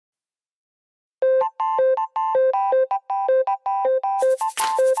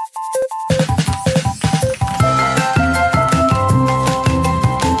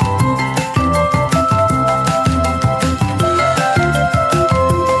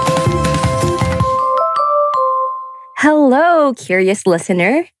Hello, curious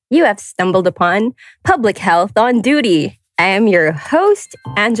listener. You have stumbled upon Public Health on Duty. I am your host,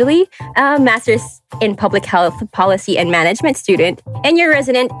 Anjali, a Master's in Public Health Policy and Management student, and your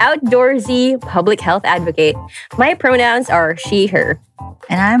resident outdoorsy public health advocate. My pronouns are she, her.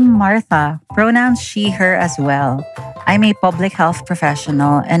 And I'm Martha, pronouns she, her as well. I'm a public health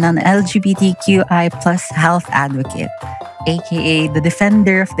professional and an LGBTQI plus health advocate, aka the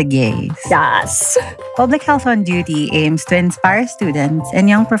defender of the gays. Yes. Public Health on Duty aims to inspire students and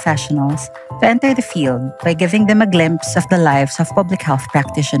young professionals to enter the field by giving them a glimpse of the lives of public health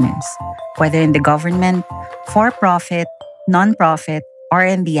practitioners, whether in the government, for-profit, non-profit, or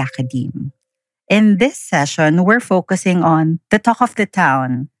in the academe. In this session, we're focusing on the talk of the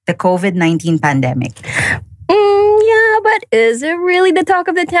town, the COVID-19 pandemic. Yeah, but is it really the talk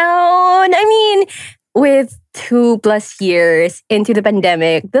of the town? I mean, with 2+ years into the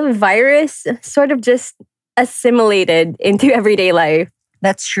pandemic, the virus sort of just assimilated into everyday life.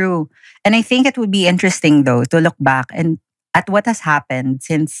 That's true. And I think it would be interesting, though, to look back and at what has happened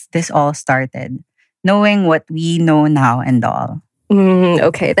since this all started, knowing what we know now and all.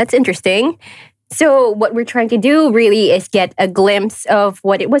 Okay, that's interesting. So what we're trying to do really is get a glimpse of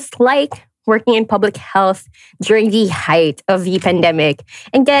what it was like working in public health during the height of the pandemic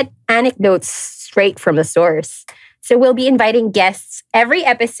and get anecdotes straight from the source. So we'll be inviting guests every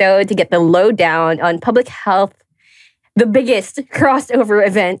episode to get the lowdown on public health, the biggest crossover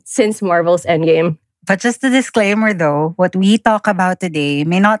event since Marvel's Endgame. But just a disclaimer though, what we talk about today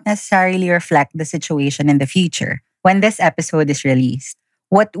may not necessarily reflect the situation in the future when this episode is released.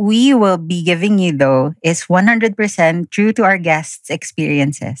 What we will be giving you though is 100% true to our guests'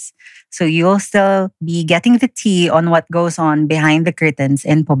 experiences. So you'll still be getting the tea on what goes on behind the curtains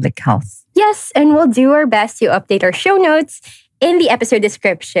in public health. Yes, and we'll do our best to update our show notes in the episode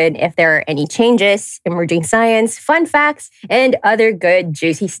description if there are any changes, emerging science, fun facts, and other good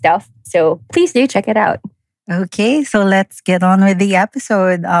juicy stuff. So please do check it out. Okay, so let's get on with the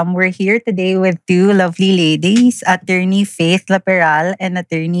episode. We're here today with two lovely ladies, Attorney Faith Laperal and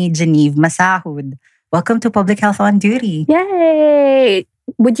Attorney Geneve Masahud. Welcome to Public Health on Duty. Yay!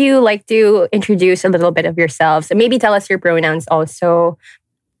 Would you like to introduce a little bit of yourselves and maybe tell us your pronouns also?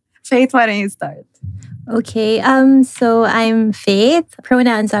 Faith, why don't you start? Okay, so I'm Faith.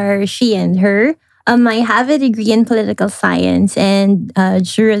 Pronouns are she and her. I have a degree in political science and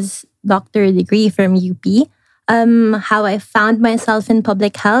Juris Doctor degree from UP. How I found myself in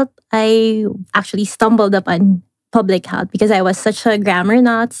public health, I actually stumbled upon public health because I was such a grammar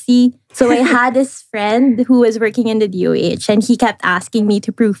Nazi. So I had this friend who was working in the DOH and he kept asking me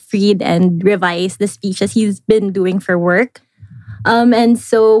to proofread and revise the speeches he's been doing for work. And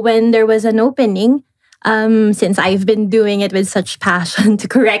so when there was an opening, since I've been doing it with such passion to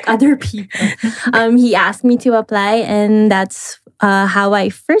correct other people, he asked me to apply, and that's how I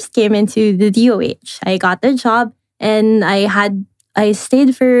first came into the DOH. I got the job, and I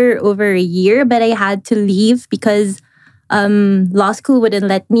stayed for over a year, but I had to leave because law school wouldn't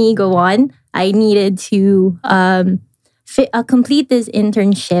let me go on. I needed to complete this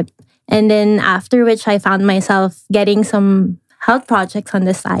internship, and then after which I found myself getting some health projects on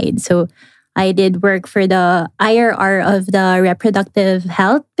the side. So I did work for the IRR of the reproductive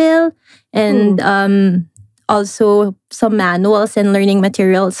health bill and also some manuals and learning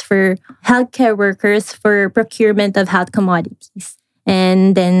materials for healthcare workers for procurement of health commodities.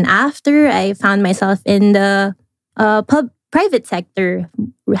 And then after, I found myself in the private sector,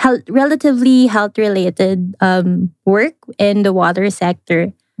 relatively health-related work in the water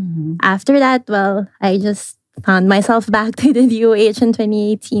sector. Mm-hmm. After that, well, I just found myself back to the DOH in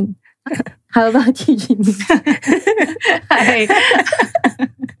 2018. How about you, Geneve? Hi.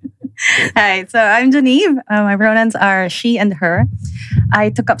 Hi, so I'm Geneve. My pronouns are she and her. I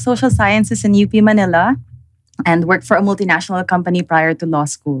took up social sciences in UP Manila and worked for a multinational company prior to law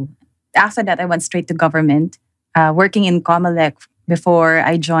school. After that, I went straight to government, working in COMELEC before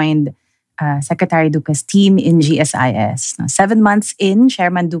I joined Secretary Duque's team in GSIS. Now, 7 months in,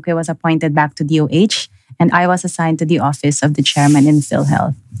 Chairman Duque was appointed back to DOH, and I was assigned to the office of the chairman in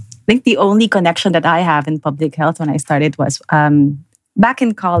PhilHealth. I think the only connection that I have in public health when I started was back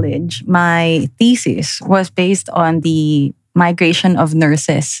in college. My thesis was based on the migration of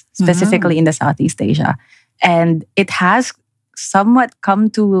nurses, specifically in the Southeast Asia. And it has somewhat come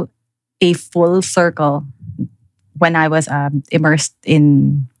to a full circle when I was immersed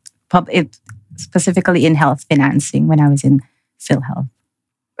in specifically in health financing when I was in PhilHealth.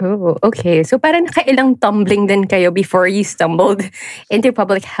 Oh, okay. So parang nakailang tumbling din kayo before you stumbled into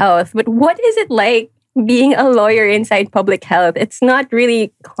public health. But what is it like being a lawyer inside public health? It's not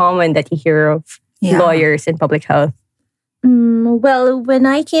really common that you hear of lawyers in public health. Well, when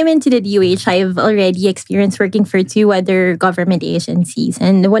I came into the DOH, I've already experienced working for two other government agencies.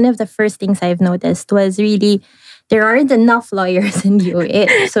 And one of the first things I've noticed was really there aren't enough lawyers in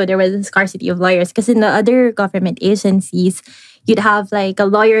DOH. So there was a scarcity of lawyers. Because in the other government agencies, you'd have like a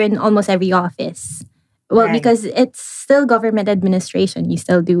lawyer in almost every office. Well, Right. because it's still government administration. You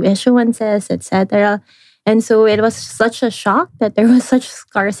still do issuances, etc. And so it was such a shock that there was such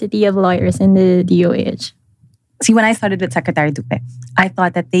scarcity of lawyers in the DOH. See, when I started with Secretary Duque, I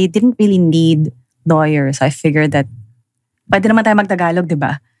thought that they didn't really need lawyers. I figured that pwede naman tayo magtagalog, di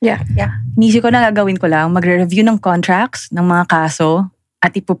ba? Yeah. Inisip ko na gagawin ko lang, magre-review ng contracts, ng mga kaso,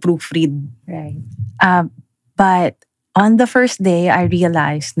 at ipo-proofread. Right. But on the first day, I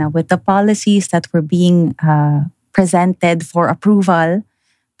realized now with the policies that were being presented for approval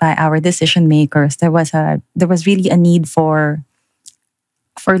by our decision makers, there was really a need for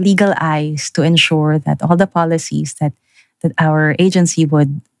legal eyes to ensure that all the policies that our agency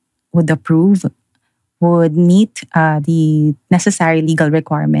would approve would meet the necessary legal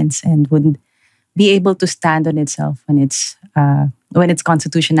requirements and would be able to stand on itself when its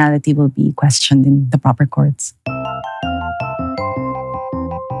constitutionality will be questioned in the proper courts.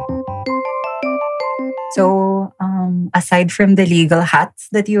 So, aside from the legal hats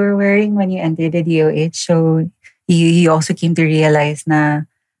that you were wearing when you entered the DOH, so you also came to realize na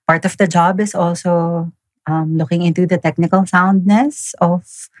part of the job is also looking into the technical soundness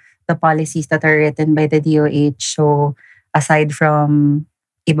of the policies that are written by the DOH. So, aside from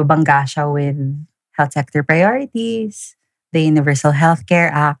ibabangga siya with health sector priorities, the Universal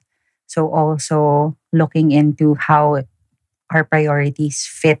Healthcare Act, so also looking into how our priorities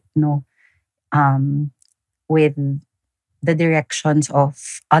fit, with the directions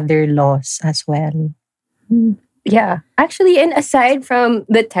of other laws as well. Yeah. Actually, and aside from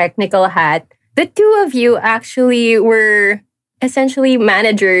the technical hat, the two of you actually were essentially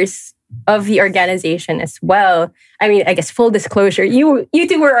managers of the organization as well. I mean, I guess full disclosure, you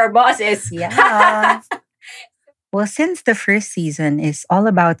two were our bosses. Yeah. Well, since the first season is all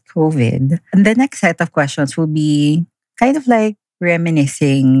about COVID, the next set of questions will be kind of like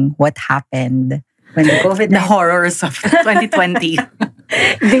reminiscing what happened when the COVID-19 The horrors of 2020.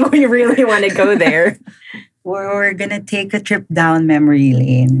 Do we really want to go there? We're gonna take a trip down memory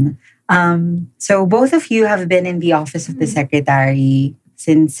lane. So both of you have been in the office of the secretary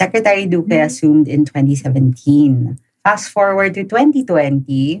since Secretary Duque assumed in 2017. Fast forward to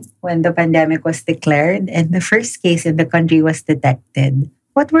 2020, when the pandemic was declared and the first case in the country was detected.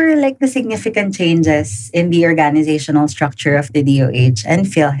 What were like the significant changes in the organizational structure of the DOH and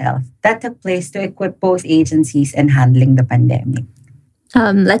PhilHealth that took place to equip both agencies in handling the pandemic?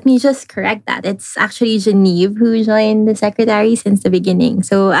 Let me just correct that. It's actually Geneve who joined the secretary since the beginning.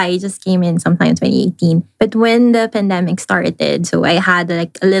 So I just came in sometime 2018. But when the pandemic started, so I had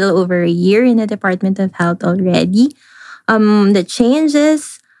like a little over a year in the Department of Health already. The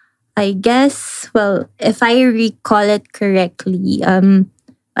changes, I guess, well, if I recall it correctly,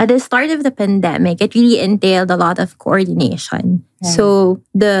 at the start of the pandemic, it really entailed a lot of coordination. Right. So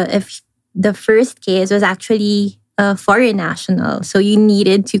if the first case was actually a foreign national. So you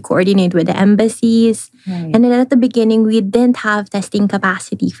needed to coordinate with the embassies. Right. And then at the beginning, we didn't have testing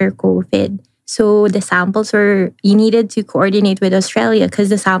capacity for COVID. So the samples you needed to coordinate with Australia because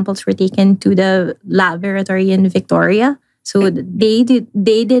the samples were taken to the laboratory in Victoria. So they did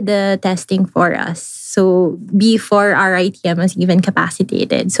the testing for us. So before our ITM was even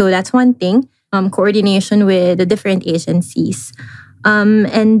capacitated. So that's one thing, coordination with the different agencies.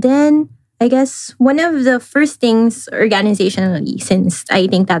 And then I guess one of the first things organizationally, since I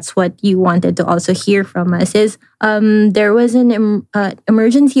think that's what you wanted to also hear from us, is there was an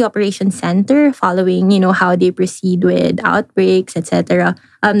emergency operations center following, how they proceed with outbreaks, etc.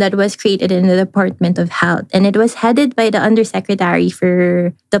 That was created in the Department of Health, and it was headed by the Undersecretary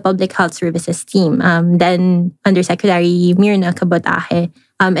for the Public Health Services team, then Undersecretary Mirna Cabotaje.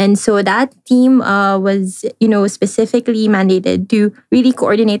 And so that team was, specifically mandated to really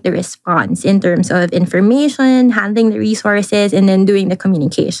coordinate the response in terms of information, handling the resources, and then doing the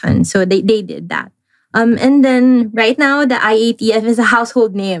communication. So they did that. And then right now, the IATF is a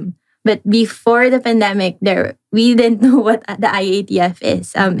household name. But before the pandemic, we didn't know what the IATF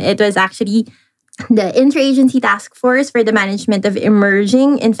is. It was actually the Interagency Task Force for the Management of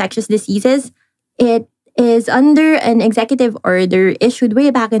Emerging Infectious Diseases. It is under an executive order issued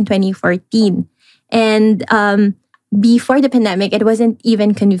way back in 2014. And before the pandemic, it wasn't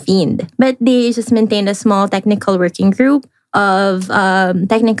even convened. But they just maintained a small technical working group of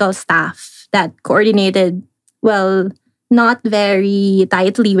technical staff that coordinated, not very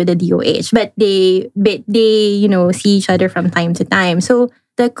tightly with the DOH, but they see each other from time to time. So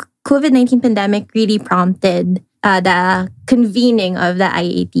the COVID-19 pandemic really prompted the convening of the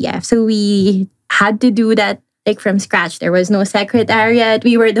IATF. So we had to do that like from scratch. There was no secretariat.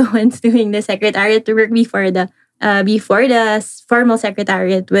 We were the ones doing the secretariat work before the formal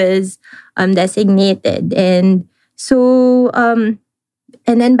secretariat was designated. And so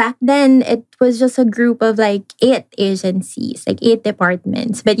and then back then, it was just a group of like 8 agencies, like 8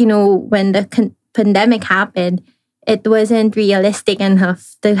 departments. But, when the pandemic happened, it wasn't realistic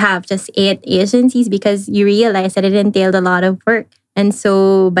enough to have just 8 agencies because you realize that it entailed a lot of work. And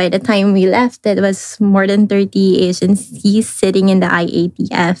so by the time we left, it was more than 30 agencies sitting in the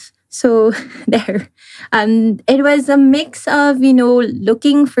IATF. So there, it was a mix of,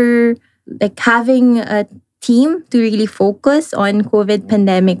 looking for like having a team to really focus on COVID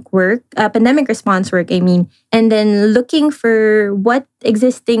pandemic response work, and then looking for what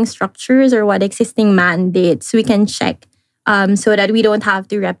existing structures or what existing mandates we can check so that we don't have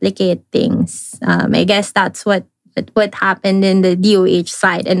to replicate things. I guess that's what happened in the DOH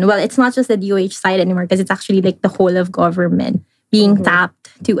side. And well, it's not just the DOH side anymore because it's actually like the whole of government being tapped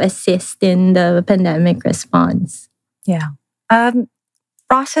to assist in the pandemic response. Yeah.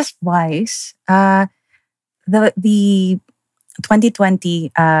 Process-wise, the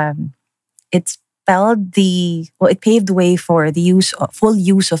 2020 it paved the way for the full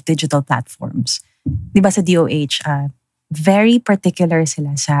use of digital platforms. Diba sa DOH, very particular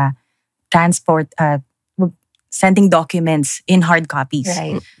sila sa transport, sending documents in hard copies.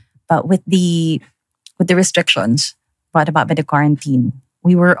 Right. But with the restrictions brought about by the quarantine,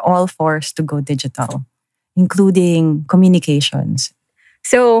 we were all forced to go digital, including communications.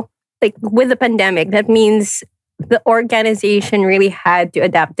 So, like with the pandemic, that means the organization really had to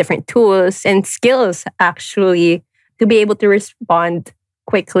adapt different tools and skills actually to be able to respond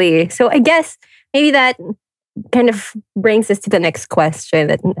quickly. So I guess maybe that kind of brings us to the next question.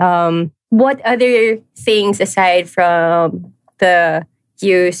 That what other things aside from the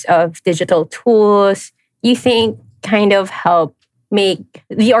use of digital tools you think kind of help make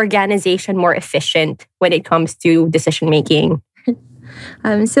the organization more efficient when it comes to decision making?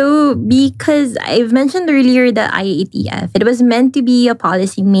 So because I've mentioned earlier the IATF, it was meant to be a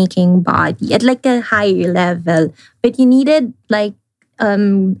policy-making body at like a higher level, but you needed like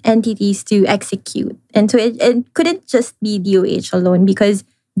entities to execute. And so it couldn't just be DOH alone because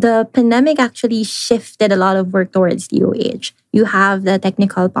the pandemic actually shifted a lot of work towards DOH. You have the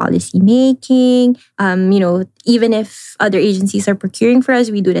technical policy making, even if other agencies are procuring for us,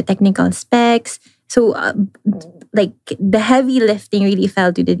 we do the technical specs. So, like the heavy lifting really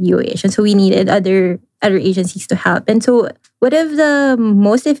fell to the DOH, and so we needed other agencies to help. And so, one of the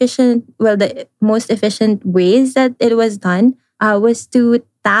most efficient ways that it was done was to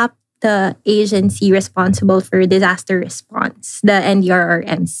tap the agency responsible for disaster response, the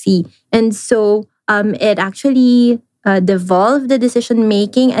NDRRMC, and so it actually devolved the decision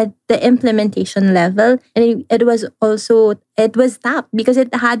making at the implementation level, and it was tapped because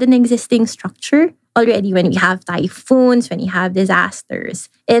it had an existing structure already. When we have typhoons, when you have disasters,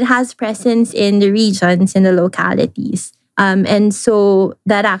 it has presence in the regions, in the localities. And so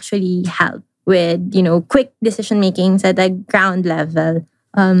that actually helped with, quick decision makings at the ground level.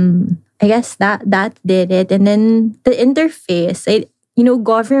 I guess that did it. And then the interface,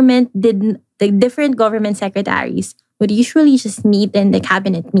 the different government secretaries would usually just meet in the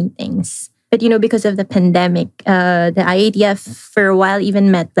cabinet meetings. But, because of the pandemic, the IATF for a while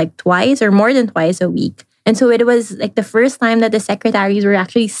even met like twice or more than twice a week. And so it was like the first time that the secretaries were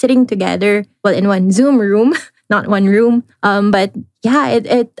actually sitting together, well, in one Zoom room, not one room. But yeah,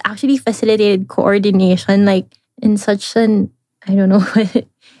 it actually facilitated coordination like in such an, I don't know,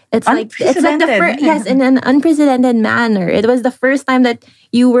 it's like the first, yes, in an unprecedented manner. It was the first time that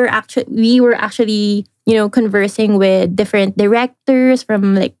we were actually conversing with different directors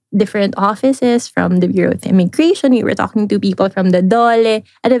from like different offices from the Bureau of Immigration. We were talking to people from the DOLE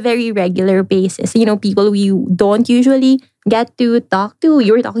at a very regular basis. People we don't usually get to talk to.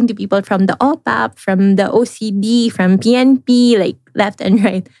 You were talking to people from the OPAP, from the OCD, from PNP, like left and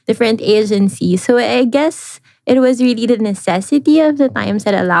right, different agencies. So I guess it was really the necessity of the times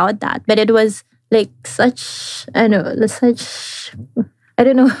that allowed that. But it was like I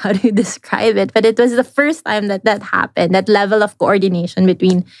don't know how to describe it, but it was the first time that happened, that level of coordination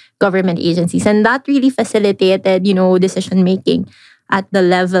between government agencies. And that really facilitated, decision making at the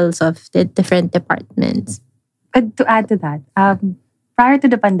levels of the different departments. But to add to that, prior to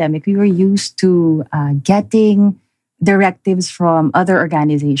the pandemic, we were used to getting directives from other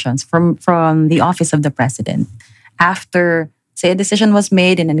organizations, from the Office of the President, after, say, a decision was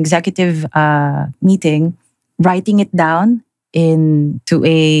made in an executive meeting, writing it down into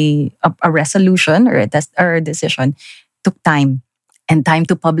a resolution or a decision took time, and time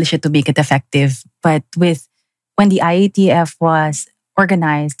to publish it to make it effective. But when the IATF was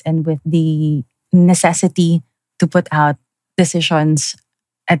organized and with the necessity to put out decisions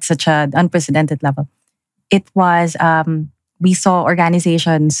at such an unprecedented level, it was we saw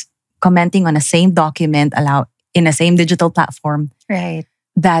organizations commenting on the same document in the same digital platform. Right.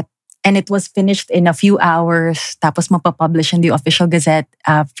 And it was finished in a few hours, tapos mapapublish in the official gazette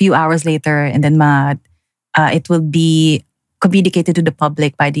a few hours later, and then it will be communicated to the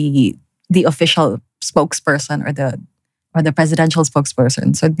public by the official spokesperson or the presidential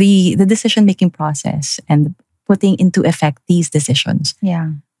spokesperson. So the decision-making process and putting into effect these decisions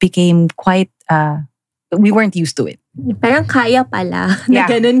became quite, we weren't used to it. Parang kaya pala na Yeah.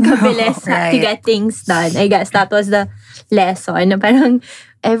 ganun kabilis to Right. get things done. I guess that was the lesson. Na parang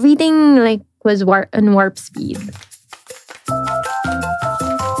everything like was on warp speed.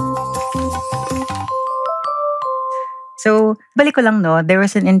 So, balik ko lang no, there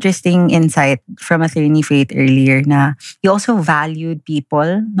was an interesting insight from Attorney Faith earlier na you also valued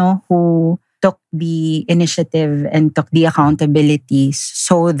people no who took the initiative and took the accountabilities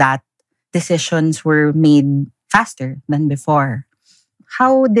so that decisions were made faster than before.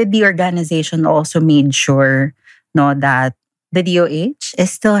 How did the organization also made sure no that the DOH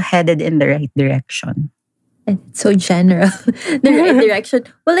is still headed in the right direction? And it's so general. The right direction.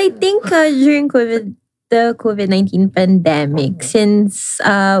 Well, I think during the COVID-19 pandemic, since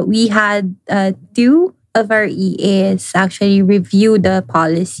we had two of our EAs actually review the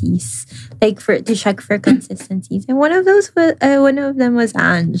policies, like to check for consistencies, and one of them was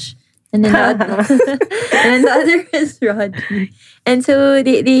Ange, and then the other is Rodney. And so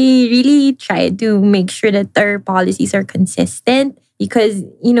they really tried to make sure that their policies are consistent because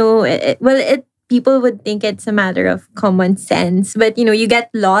people would think it's a matter of common sense, but you get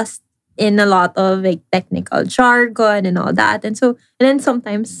lost in a lot of like technical jargon and all that. And then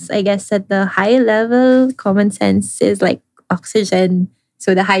sometimes I guess at the high level, common sense is like oxygen.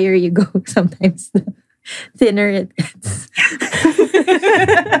 So the higher you go, sometimes the thinner it gets.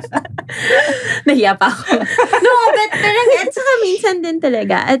 Nahiya pa ako. No, but parang at saka minsan din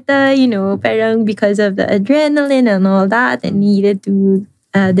talaga at parang because of the adrenaline and all that and needed to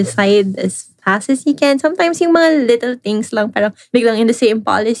decide as fast as you can. Sometimes yung mga little things lang parang biglang in the same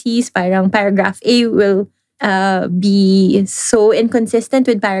policies, parang paragraph A will be so inconsistent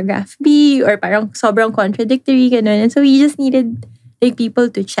with paragraph B or parang sobrang contradictory ganun. And so we just needed like people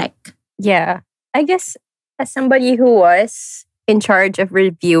to check. Yeah. I guess as somebody who was in charge of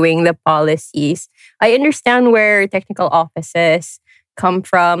reviewing the policies, I understand where technical offices come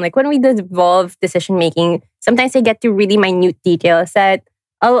from. Like when we devolve decision making, sometimes they get to really minute details that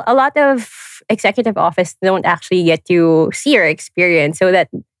a lot of executive office don't actually get to see or experience. So that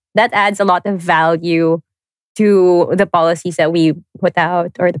adds a lot of value to the policies that we put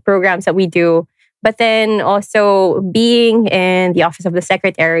out or the programs that we do. But then also being in the office of the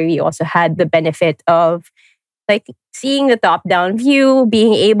secretary, we also had the benefit of like seeing the top-down view,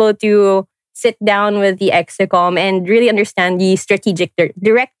 being able to sit down with the execom and really understand the strategic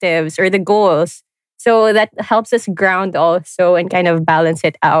directives or the goals. So that helps us ground also and kind of balance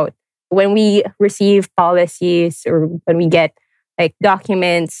it out. When we receive policies or when we get like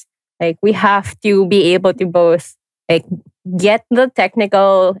documents, like we have to be able to both like get the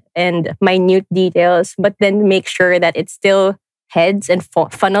technical and minute details, but then make sure that it still heads and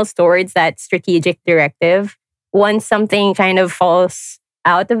funnels towards that strategic directive. Once something kind of falls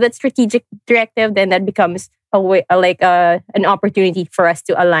out of that strategic directive, then that becomes an opportunity for us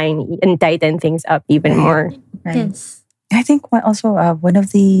to align and tighten things up even more. Right. Yes. I think also one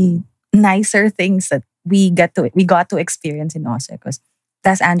of the nicer things that we got to experience in OSEC was,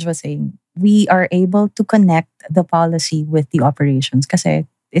 as Ange was saying, we are able to connect the policy with the operations kasi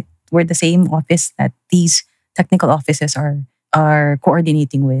we're the same office that these technical offices are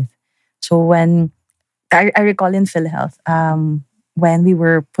coordinating with. So when I recall in PhilHealth, when we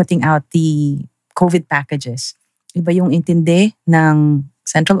were putting out the COVID packages, iba yung intindi ng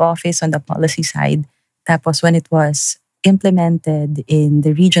central office on the policy side. Tapos when it was implemented in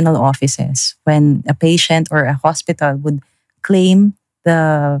the regional offices, when a patient or a hospital would claim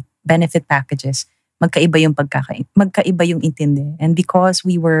the benefit packages, magkaiba yung intindi. And because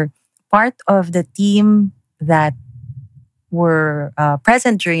we were part of the team that were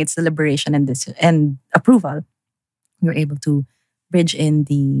present during its deliberation and approval, we were able to bridge in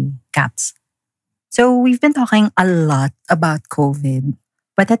the gaps. So we've been talking a lot about COVID,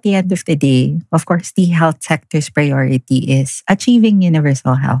 But at the end of the day, of course, the health sector's priority is achieving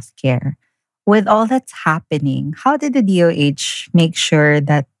universal health care. With all that's happening, how did the DOH make sure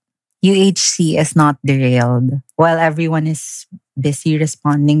that UHC is not derailed while everyone is busy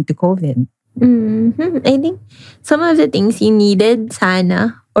responding to COVID? I think some of the things you needed,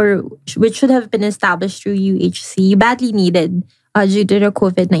 sana, or which should have been established through UHC, badly needed due to the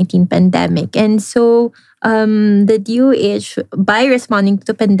COVID-19 pandemic. And so the DOH, by responding to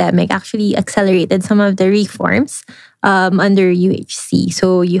the pandemic, actually accelerated some of the reforms under UHC.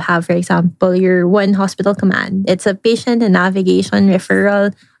 So you have, for example, your One Hospital Command. It's a patient and navigation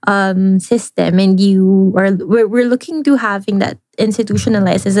referral system, and we're looking to having that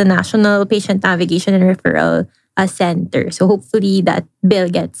institutionalized as a national patient navigation and referral center. So hopefully that bill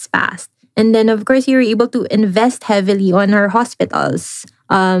gets passed. And then, of course, you're able to invest heavily on our hospitals.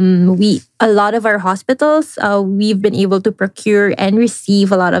 A lot of our hospitals, we've been able to procure and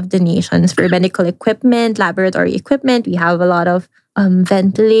receive a lot of donations for medical equipment, laboratory equipment. We have a lot of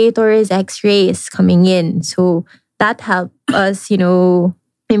ventilators, X-rays coming in. So that helped us,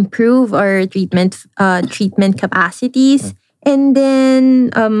 improve our treatment capacities. And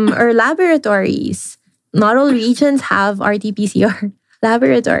then our laboratories. Not all regions have RT-PCR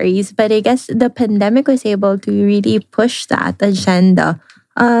laboratories, but I guess the pandemic was able to really push that agenda.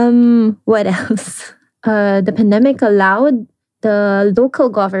 What else? The pandemic allowed the local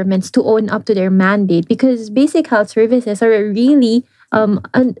governments to own up to their mandate because basic health services are really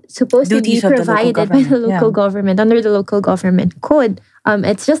supposed Duties to be provided by the local government under the local government code.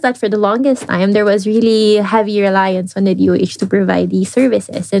 It's just that for the longest time, there was really heavy reliance on the DOH to provide these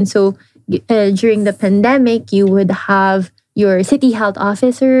services. And so during the pandemic, you would have your city health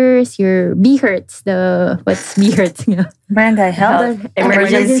officers, your BHERTs, what's BHERTs? Yeah. Barangay Health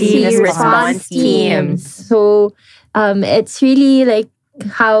Emergency Response Teams. So it's really like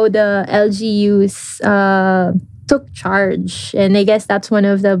how the LGUs took charge. And I guess that's one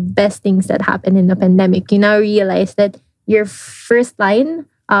of the best things that happened in the pandemic. You now realize that your first line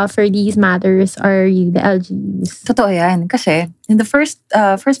for these matters are the LGUs. Totoo yan. Kasi in the first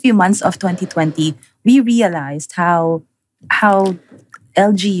few months of 2020, we realized how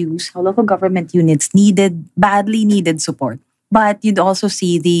LGUs, how local government units badly needed support. But you'd also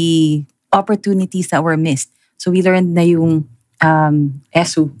see the opportunities that were missed. So we learned na yung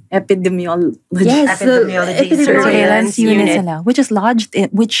ESU, epidemiology surveillance unit,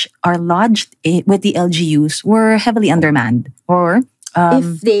 which are lodged with the LGUs, were heavily undermanned. Or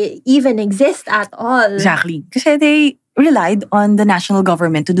if they even exist at all. Exactly. Because they relied on the national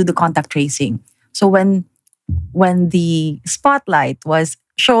government to do the contact tracing. So when the spotlight was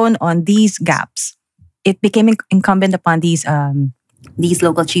shown on these gaps, it became incumbent upon these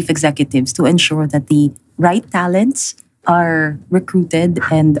local chief executives to ensure that the right talents are recruited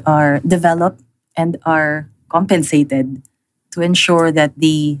and are developed and are compensated to ensure that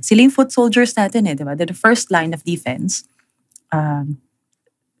sila yung foot soldiers natin diba? They're the first line of defense.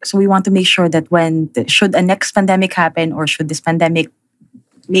 So we want to make sure that should a next pandemic happen or should this pandemic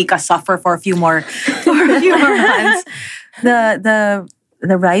make us suffer for a few more months, the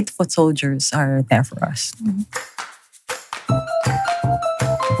right foot soldiers are there for us.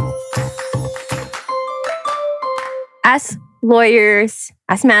 As lawyers,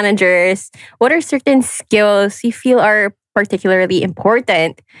 as managers, what are certain skills you feel are particularly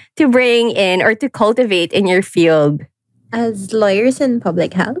important to bring in or to cultivate in your field? As lawyers in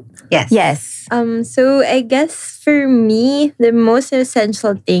public health? Yes. So I guess for me, the most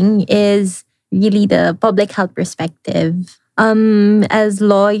essential thing is really the public health perspective. As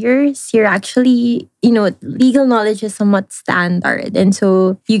lawyers, you're actually, legal knowledge is somewhat standard. And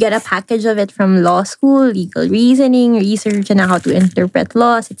so you get a package of it from law school, legal reasoning, research, and how to interpret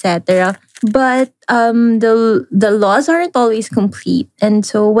laws, etc. But the laws aren't always complete. And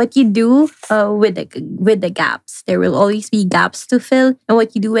so what you do with the gaps, there will always be gaps to fill. And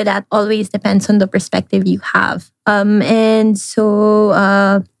what you do with that always depends on the perspective you have. And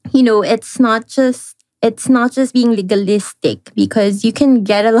so, it's not just being legalistic, because you can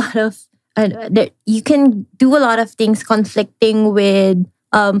get a lot of you can do a lot of things conflicting with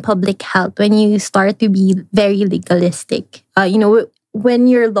public health when you start to be very legalistic. When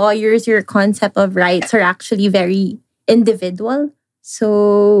you're lawyers, your concept of rights are actually very individual.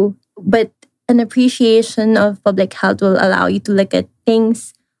 So, but an appreciation of public health will allow you to look at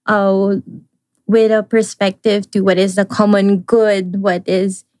things with a perspective to what is the common good, what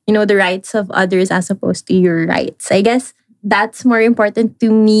is the rights of others as opposed to your rights. I guess that's more important to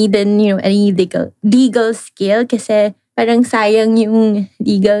me than, any legal skill. Kasi parang sayang yung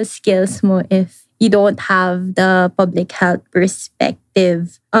legal skills mo if you don't have the public health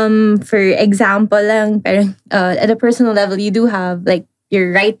perspective. For example, lang, parang, at a personal level, you do have like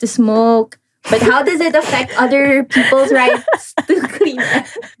your right to smoke, but how does it affect other people's rights to clean up?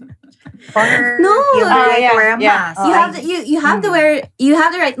 Or No, you have the right to wear a yeah. mask. You have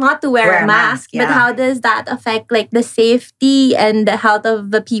the right not to wear a mask, but yeah. how does that affect like the safety and the health of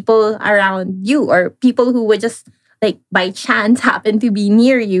the people around you, or people who would just like by chance happen to be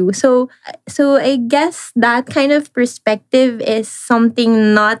near you? So I guess that kind of perspective is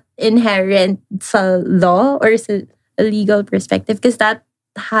something not inherent sa law or sa a legal perspective, because that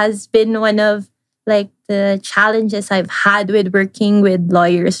has been one of like the challenges I've had with working with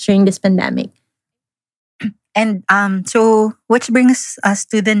lawyers during this pandemic. And so which brings us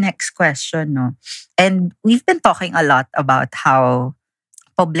to the next question, no? And we've been talking a lot about how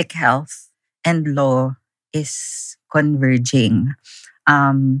public health and law is converging.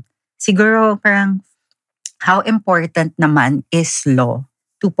 Siguro parang how important naman is law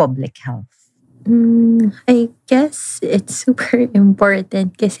to public health? I guess it's super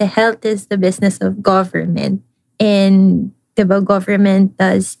important kasi health is the business of government. And diba, government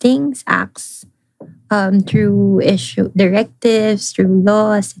does things, acts through issue directives, through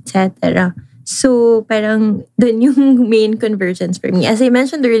laws, etc. So parang dun yung main convergence for me. As I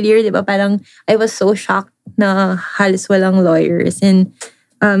mentioned earlier, diba, parang I was so shocked na halos walang lawyers in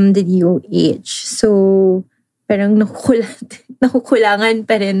the DOH. So parang nakukulangan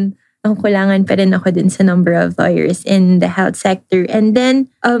pa rin ako dun sa number of lawyers in the health sector. And then,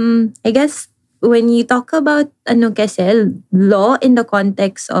 I guess, when you talk about kasi, law in the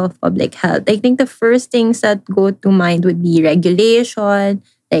context of public health, I think the first things that go to mind would be regulation,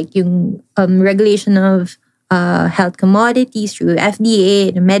 like yung regulation of health commodities through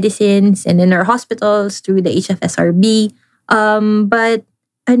FDA, the medicines, and in our hospitals through the HFSRB. But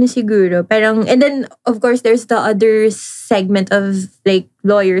siguro, parang, and then of course there's the other segment of like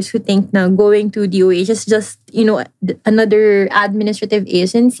lawyers who think na going to DOH is just another administrative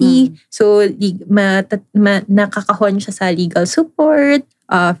agency, so nakakahon siya sa legal support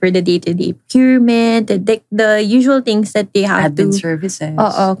for the day-to-day procurement, the usual things that they have Admin to services.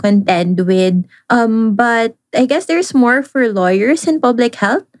 Contend with. But I guess there's more for lawyers in public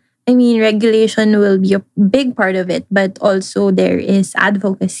health. I mean, regulation will be a big part of it, but also there is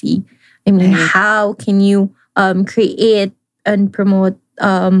advocacy. I mean, how can you create and promote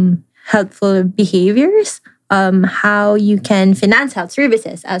helpful behaviors? How you can finance health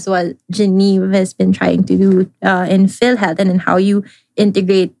services, as what Geneve has been trying to do in PhilHealth, and then how you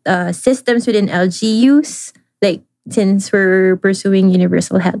integrate systems within LGUs, like since we're pursuing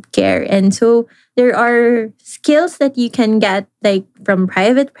universal healthcare. And so there are skills that you can get like from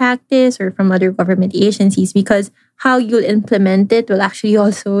private practice or from other government agencies, because how you'll implement it will actually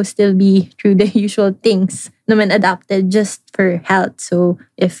also still be through the usual things naman adapted just for health. So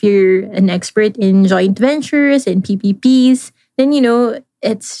if you're an expert in joint ventures and PPPs, then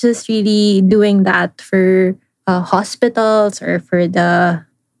it's just really doing that for hospitals or for the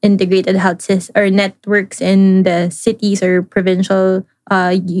integrated health or networks in the cities or provincial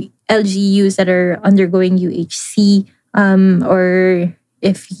LGUs that are undergoing UHC, or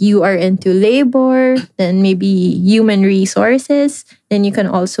if you are into labor, then maybe human resources, then you can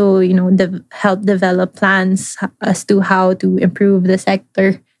also help develop plans as to how to improve the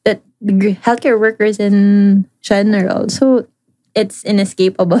sector, that the healthcare workers in general. So it's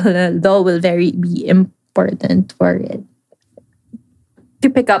inescapable. Law will be important for it. To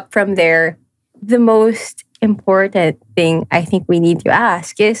pick up from there, the most important thing I think we need to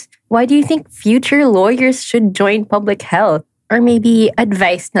ask is, why do you think future lawyers should join public health? Or maybe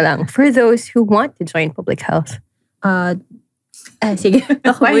advice na lang for those who want to join public health. Sige,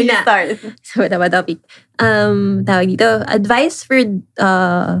 ako Why you muna. start? So, tama topic. Tawag dito, advice for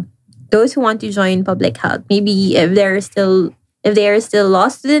those who want to join public health. Maybe if they are still law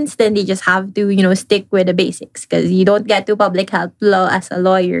students, then they just have to, stick with the basics, because you don't get to public health law as a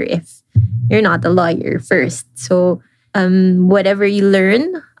lawyer if you're not a lawyer first. So, whatever you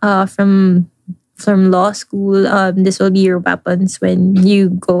learn from law school, this will be your weapons when you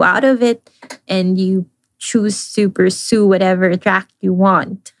go out of it and you choose to pursue whatever track you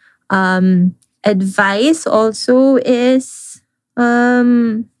want. Advice also is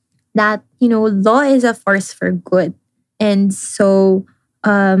that, law is a force for good. And so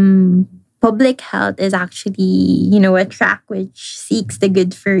public health is actually, a track which seeks the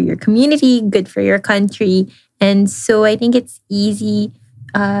good for your community, good for your country. And so I think it's easy.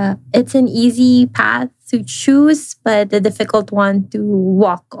 It's an easy path to choose, but the difficult one to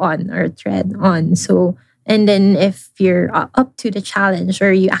walk on or tread on. So, and then if you're up to the challenge,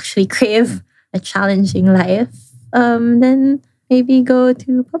 or you actually crave a challenging life, then maybe go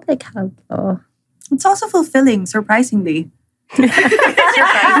to public health law. It's also fulfilling, surprisingly.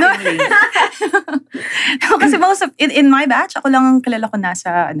 Surprisingly. No, kasi most of in my batch, ako lang ang kilala ko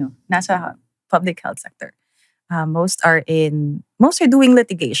nasa public health sector. Most are doing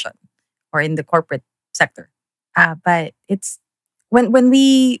litigation or in the corporate sector. But it's when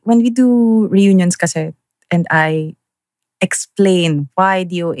we do reunions kasi, and I explain why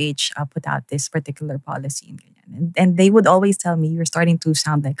DOH put out this particular policy and ganyan. And they would always tell me, you're starting to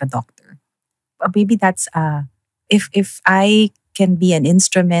sound like a doctor. Maybe that's if I can be an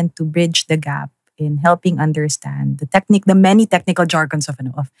instrument to bridge the gap in helping understand the many technical jargons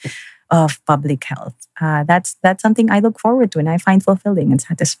of public health. That's something I look forward to and I find fulfilling and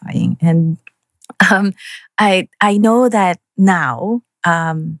satisfying. And I know that now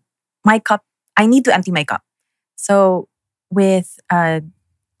my cup, I need to empty my cup. So with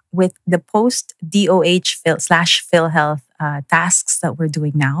the post DOH /PhilHealth tasks that we're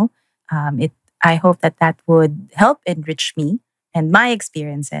doing now, I hope that would help enrich me and my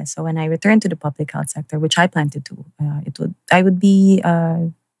experiences. So when I return to the public health sector, which I plan to do, I would be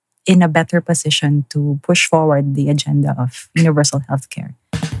in a better position to push forward the agenda of universal healthcare.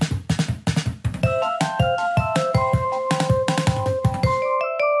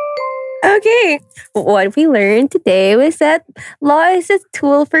 Okay, what we learned today was that law is a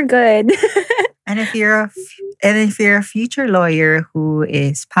tool for good. And if you're a future lawyer who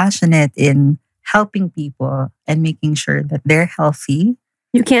is passionate in helping people and making sure that they're healthy,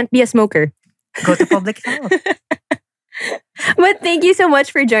 You can't be a smoker. go to public health. But thank you so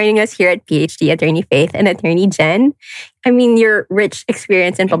much for joining us here at PhD, Attorney Faith and Attorney Jen. I mean, your rich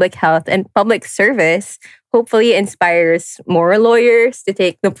experience in public health and public service hopefully inspires more lawyers to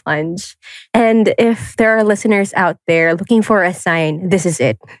take the plunge. And if there are listeners out there looking for a sign, this is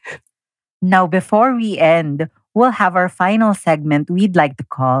it. Now, before we end, we'll have our final segment we'd like to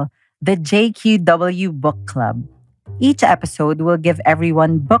call the JQW Book Club. Each episode will give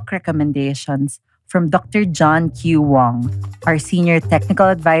everyone book recommendations from Dr. John Q. Wong, our senior technical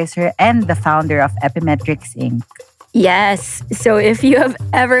advisor and the founder of Epimetrics Inc. Yes. So if you have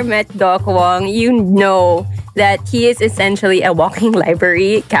ever met Doc Wong, you know that he is essentially a walking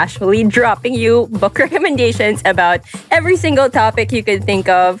library, casually dropping you book recommendations about every single topic you could think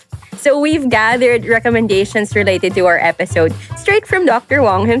of. So we've gathered recommendations related to our episode straight from Dr.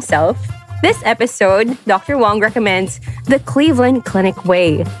 Wong himself. This episode, Dr. Wong recommends The Cleveland Clinic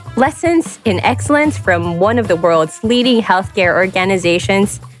Way, Lessons in Excellence from one of the world's leading healthcare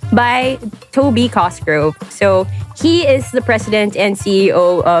organizations by Toby Cosgrove. So he is the president and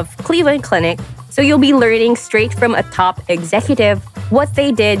CEO of Cleveland Clinic. So you'll be learning straight from a top executive what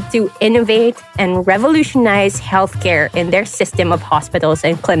they did to innovate and revolutionize healthcare in their system of hospitals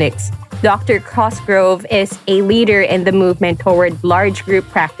and clinics. Dr. Cosgrove is a leader in the movement toward large group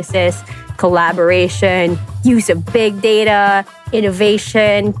practices, collaboration, use of big data,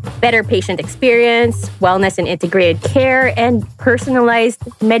 innovation, better patient experience, wellness and integrated care, and personalized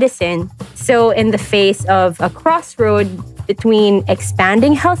medicine. So in the face of a crossroad between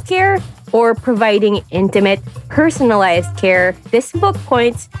expanding healthcare or providing intimate, personalized care, this book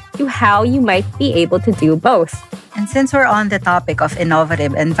points to how you might be able to do both. And since we're on the topic of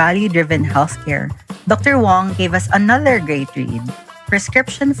innovative and value-driven healthcare, Dr. Wong gave us another great read,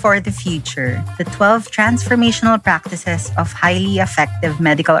 Prescription for the Future, the 12 Transformational Practices of Highly Effective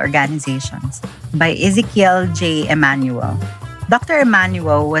Medical Organizations by Ezekiel J. Emanuel. Dr.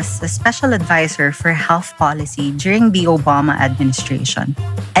 Emanuel was a special advisor for health policy during the Obama administration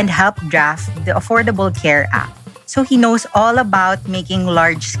and helped draft the Affordable Care Act. So he knows all about making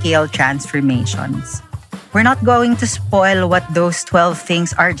large-scale transformations. We're not going to spoil what those 12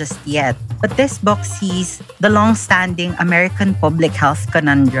 things are just yet, but this book sees the long-standing American public health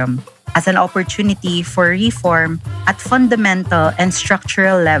conundrum as an opportunity for reform at fundamental and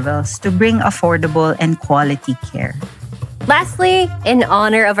structural levels to bring affordable and quality care. Lastly, in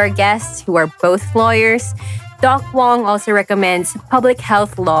honor of our guests who are both lawyers, Doc Wong also recommends Public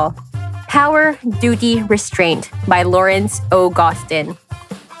Health Law, Power, Duty, Restraint by Lawrence O. Gostin.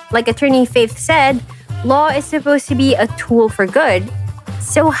 Like Attorney Faith said, law is supposed to be a tool for good.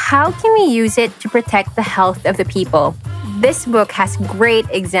 So how can we use it to protect the health of the people? This book has great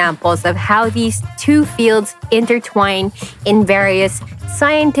examples of how these two fields intertwine in various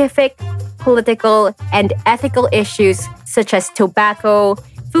scientific, political, and ethical issues such as tobacco,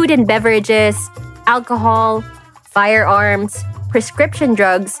 food and beverages, alcohol, firearms, prescription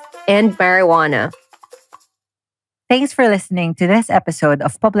drugs, and marijuana. Thanks for listening to this episode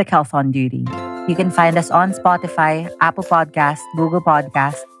of Public Health on Duty. You can find us on Spotify, Apple Podcasts, Google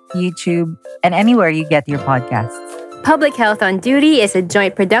Podcasts, YouTube, and anywhere you get your podcasts. Public Health on Duty is a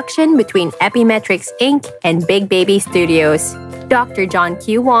joint production between Epimetrics Inc. and Big Baby Studios. Dr. John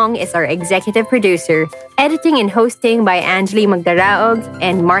Q. Wong is our executive producer. Editing and hosting by Angeli Magdaraog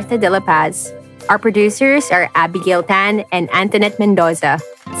and Martha De La Paz. Our producers are Abigail Tan and Antoinette Mendoza.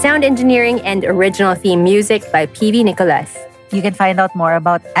 Sound engineering and original theme music by PV Nicolas. You can find out more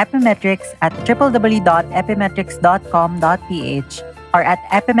about Epimetrics at www.epimetrics.com.ph or at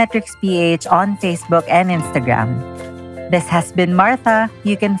EpimetricsPH on Facebook and Instagram. This has been Martha.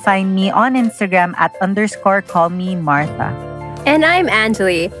 You can find me on Instagram at _callmemartha. And I'm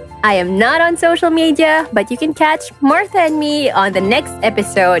Angeli. I am not on social media, but you can catch Martha and me on the next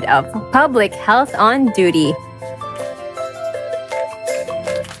episode of Public Health on Duty.